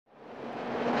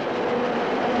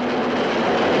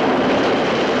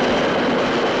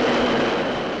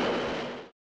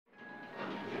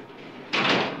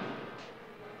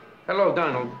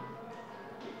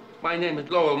my name is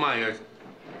Lowell Myers.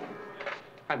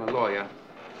 I'm a lawyer.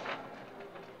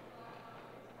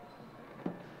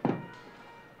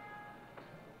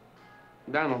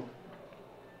 Donald,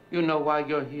 you know why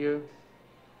you're here?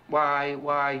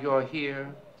 Why you're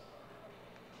here?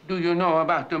 Do you know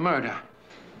about the murder?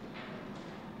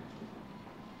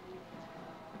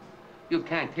 You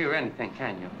can't hear anything,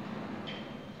 can you?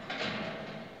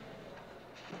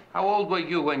 How old were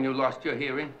you when you lost your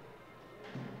hearing?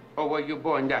 Or were you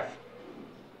born deaf?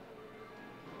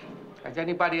 Has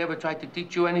anybody ever tried to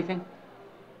teach you anything?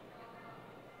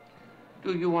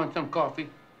 Do you want some coffee?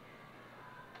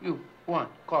 You want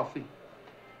coffee?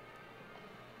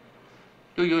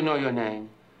 Do you know your name?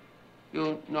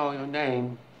 You know your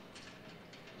name?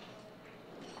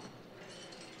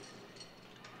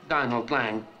 Donald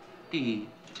Lang.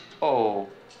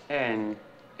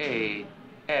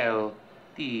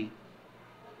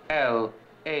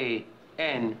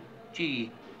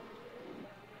 D-O-N-A-L-D-L-A-N-G.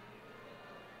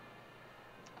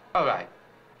 All right.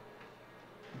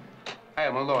 I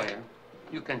am a lawyer.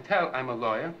 You can tell I'm a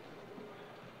lawyer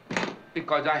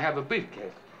because I have a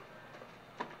briefcase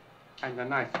and a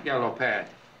nice yellow pad.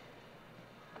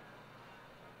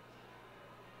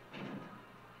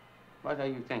 What are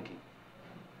you thinking?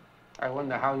 I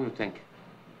wonder how you think.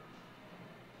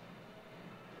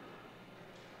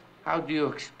 How do you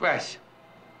express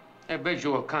a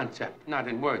visual concept? Not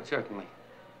in words, certainly.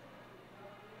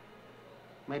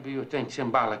 Maybe you think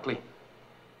symbolically.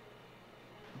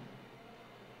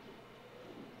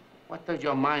 What does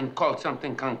your mind call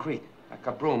something concrete, like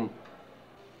a broom?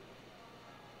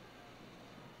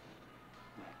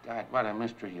 My God, what a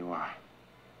mystery you are.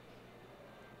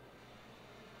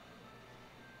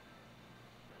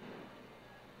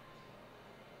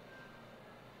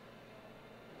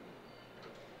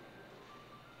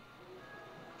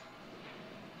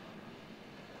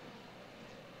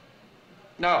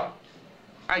 No,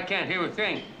 I can't hear a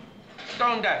thing.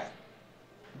 Stone deaf.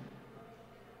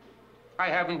 I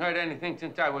haven't heard anything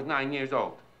since I was 9 years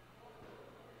old.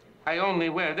 I only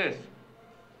wear this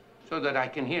so that I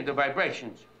can hear the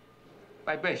vibrations.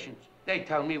 Vibrations. They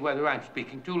tell me whether I'm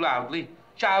speaking too loudly,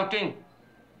 shouting,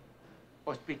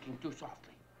 or speaking too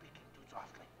softly. Speaking too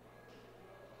softly.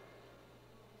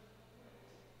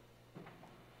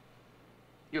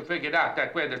 You figured out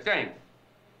that we're the same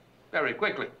very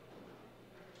quickly.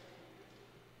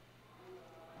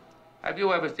 Have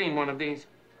you ever seen one of these?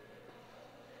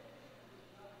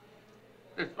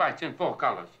 This writes in 4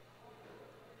 colors.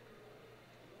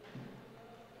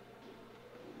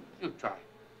 You try.